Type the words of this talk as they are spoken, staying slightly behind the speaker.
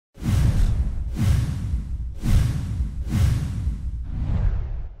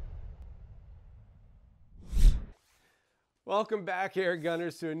Welcome back, air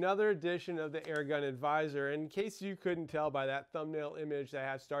gunners, to another edition of the Airgun Advisor. In case you couldn't tell by that thumbnail image that I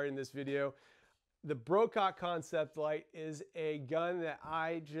have starting this video, the Brocock Concept Light is a gun that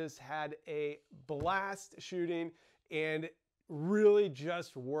I just had a blast shooting and really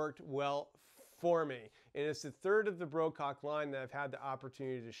just worked well for me. And it's the third of the Brocock line that I've had the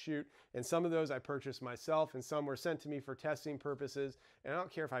opportunity to shoot. And some of those I purchased myself and some were sent to me for testing purposes. And I don't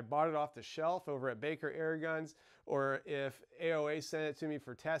care if I bought it off the shelf over at Baker Airguns or if AOA sent it to me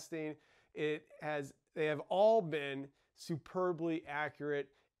for testing. They have all been superbly accurate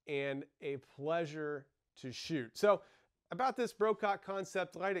and a pleasure to shoot. So about this Brocock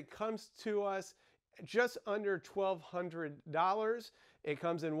Concept Light, it comes to us just under $1,200. It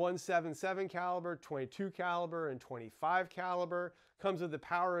comes in 177 caliber, 22 caliber, and 25 caliber. Comes with the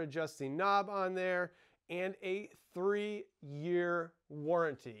power adjusting knob on there and a 3-year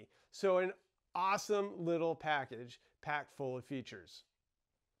warranty. So an awesome little package packed full of features.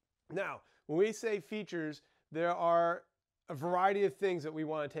 Now, when we say features, there are a variety of things that we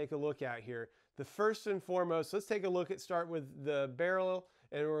want to take a look at here. The first and foremost, let's take a look at, start with the barrel,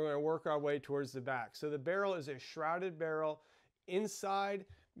 and we're going to work our way towards the back. So the barrel is a shrouded barrel. Inside,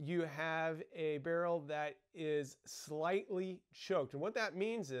 you have a barrel that is slightly choked. And what that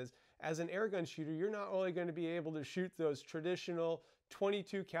means is, as an airgun shooter, you're not only going to be able to shoot those traditional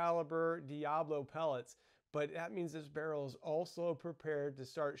 22 caliber Diablo pellets, but that means this barrel is also prepared to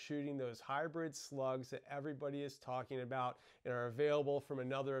start shooting those hybrid slugs that everybody is talking about and are available from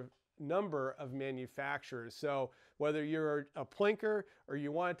another number of manufacturers. So whether you're a plinker or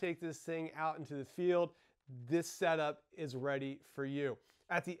you want to take this thing out into the field, this setup is ready for you.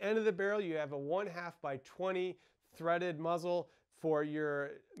 At the end of the barrel, you have a 1/2 by 20 threaded muzzle for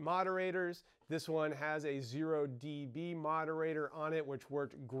your moderators. This one has a 0 dB moderator on it, which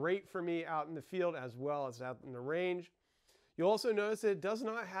worked great for me out in the field as well as out in the range. You'll also notice that it does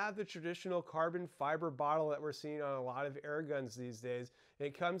not have the traditional carbon fiber bottle that we're seeing on a lot of air guns these days.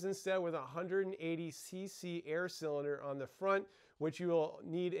 It comes instead with a 180 cc air cylinder on the front, which you will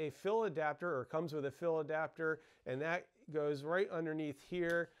need a fill adapter, or comes with a fill adapter, and that goes right underneath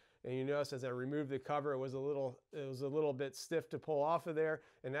here. And you notice as I removed the cover, it was a little bit stiff to pull off of there,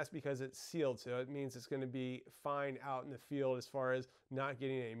 and that's because it's sealed. So it means it's going to be fine out in the field as far as not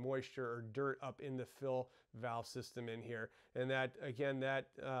getting any moisture or dirt up in the fill valve system in here. And that, again, that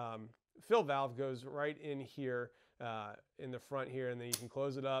fill valve goes right in here in the front here, and then you can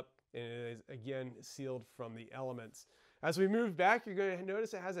close it up, and it is again sealed from the elements. As we move back, you're going to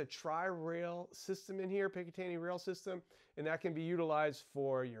notice it has a tri-rail system in here, Picatinny rail system, and that can be utilized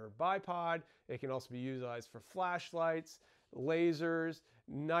for your bipod. It can also be utilized for flashlights, lasers,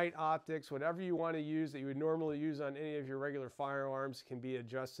 night optics, whatever you want to use that you would normally use on any of your regular firearms can be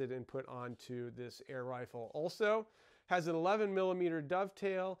adjusted and put onto this air rifle. Also has an 11mm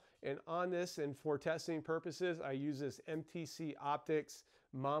dovetail, and on this, and for testing purposes, I use this MTC Optics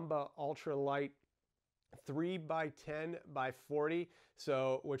Mamba Ultra Lite 3x10x40,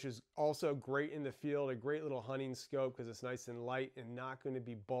 which is also great in the field, a great little hunting scope because it's nice and light and not going to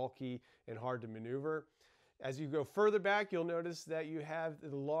be bulky and hard to maneuver. As you go further back, you'll notice that you have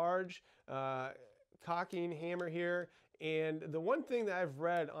the large cocking hammer here, and the one thing that I've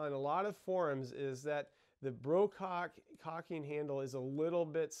read on a lot of forums is that the Brocock cocking handle is a little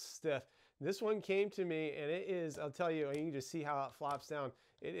bit stiff. This one came to me, and it is, I'll tell you, you can just see how it flops down.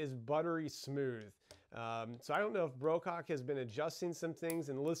 It is buttery smooth. So I don't know if Brocock has been adjusting some things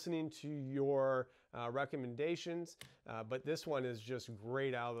and listening to your recommendations, but this one is just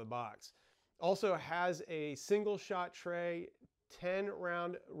great out of the box. Also has a single shot tray,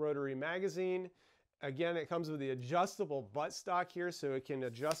 10-round rotary magazine. Again, it comes with the adjustable buttstock here, so it can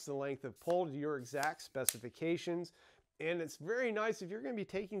adjust the length of pull to your exact specifications. And it's very nice if you're going to be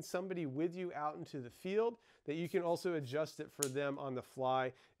taking somebody with you out into the field, that you can also adjust it for them on the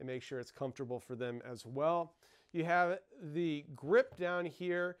fly and make sure it's comfortable for them as well. You have the grip down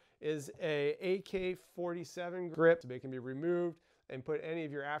here is a AK47 grip, so it can be removed and put any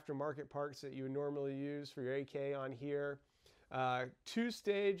of your aftermarket parts that you would normally use for your AK on here.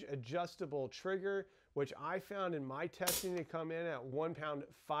 2-stage adjustable trigger, which I found in my testing to come in at 1 pound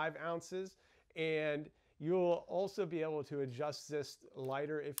 5 ounces, and you'll also be able to adjust this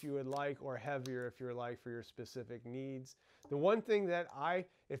lighter if you would like, or heavier if you would like, for your specific needs. The one thing that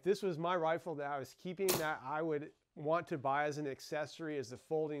if this was my rifle that I was keeping, that I would want to buy as an accessory is the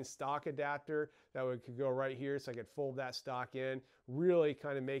folding stock adapter that could go right here, so I could fold that stock in, really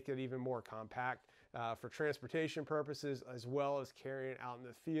kind of make it even more compact. for transportation purposes, as well as carrying it out in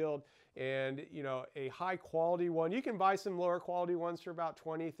the field. And you know, a high quality one, you can buy some lower quality ones for about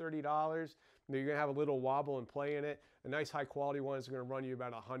 $20, $30. You're gonna have a little wobble and play in it. A nice high quality one is gonna run you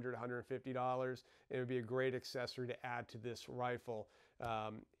about $100, $150, and it would be a great accessory to add to this rifle,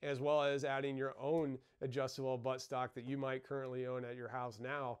 as well as adding your own adjustable buttstock that you might currently own at your house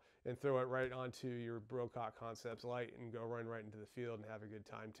now, and throw it right onto your Brocock Concepts Lite and go run right into the field and have a good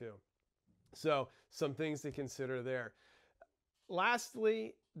time too. So some things to consider there.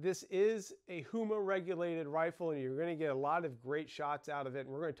 Lastly, this is a Huma regulated rifle, and you're going to get a lot of great shots out of it. And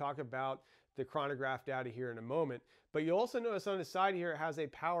we're going to talk about the chronograph data here in a moment. But you'll also notice on the side here, it has a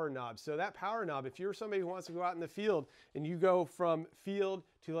power knob. So that power knob, if you're somebody who wants to go out in the field and you go from field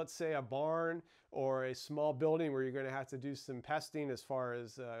to, let's say, a barn or a small building where you're going to have to do some pesting as far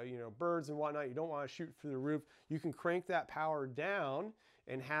as you know, birds and whatnot, you don't want to shoot through the roof, you can crank that power down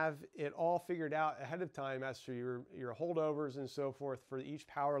and have it all figured out ahead of time as to your holdovers and so forth for each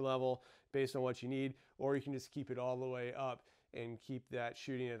power level based on what you need, or you can just keep it all the way up and keep that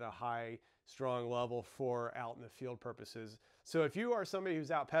shooting at a high, strong level for out in the field purposes. So if you are somebody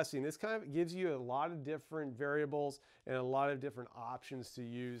who's out pesting, this kind of gives you a lot of different variables and a lot of different options to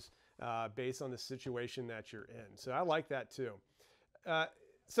use based on the situation that you're in. So I like that too.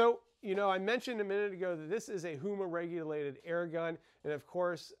 So, you know, I mentioned a minute ago that this is a Huma regulated air gun, and of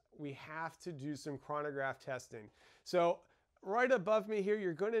course we have to do some chronograph testing. So right above me here,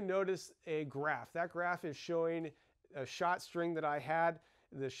 you're going to notice a graph. That graph is showing a shot string that I had.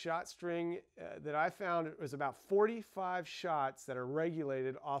 The shot string that I found was about 45 shots that are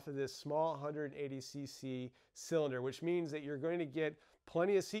regulated off of this small 180cc cylinder, which means that you're going to get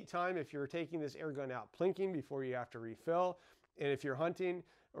plenty of seat time if you're taking this air gun out plinking before you have to refill. And if you're hunting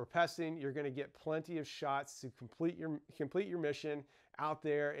or pesting, you're going to get plenty of shots to complete your mission out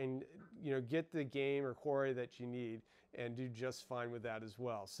there and, you know, get the game or quarry that you need, and do just fine with that as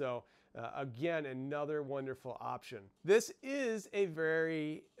well. So again, another wonderful option. This is a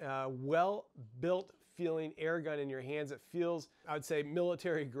very well-built feeling air gun in your hands. It feels, I would say,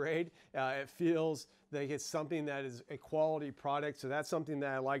 military grade. It feels like it's something that is a quality product, so that's something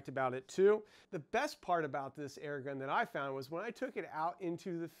that I liked about it too. The best part about this air gun that I found was when I took it out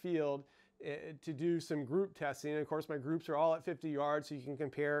into the field to do some group testing. And of course, my groups are all at 50 yards, so you can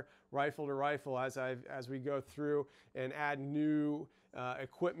compare rifle to rifle as we go through and add new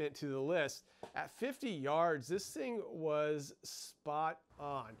equipment to the list. At 50 yards, this thing was spot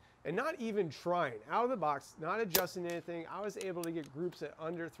on. And not even trying, out of the box, not adjusting anything, I was able to get groups at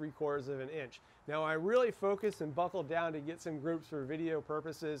under 3/4 of an inch. Now I really focused and buckled down to get some groups for video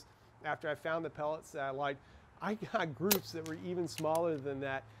purposes after I found the pellets that I liked. I got groups that were even smaller than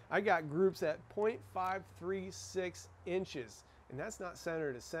that. I got groups at 0.536 inches, and that's not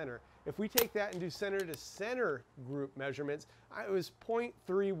center to center. If we take that and do center to center group measurements, it was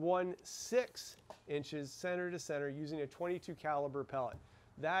 0.316 inches center to center using a 22 caliber pellet.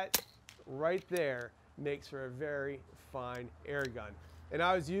 That right there makes for a very fine air gun. And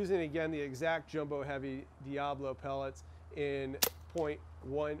I was using, again, the exact jumbo heavy Diablo pellets in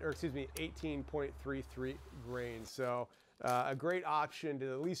 18.33 grains. So a great option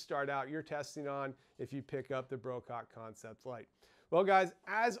to at least start out your testing on if you pick up the Brocock Concepts Lite. Well guys,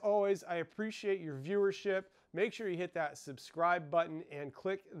 as always, I appreciate your viewership. Make sure you hit that subscribe button and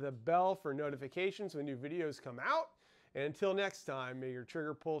click the bell for notifications when new videos come out. And until next time, may your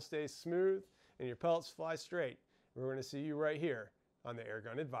trigger pull stay smooth and your pellets fly straight. We're going to see you right here on the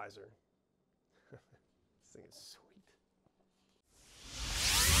Airgun Advisor. This thing is sweet.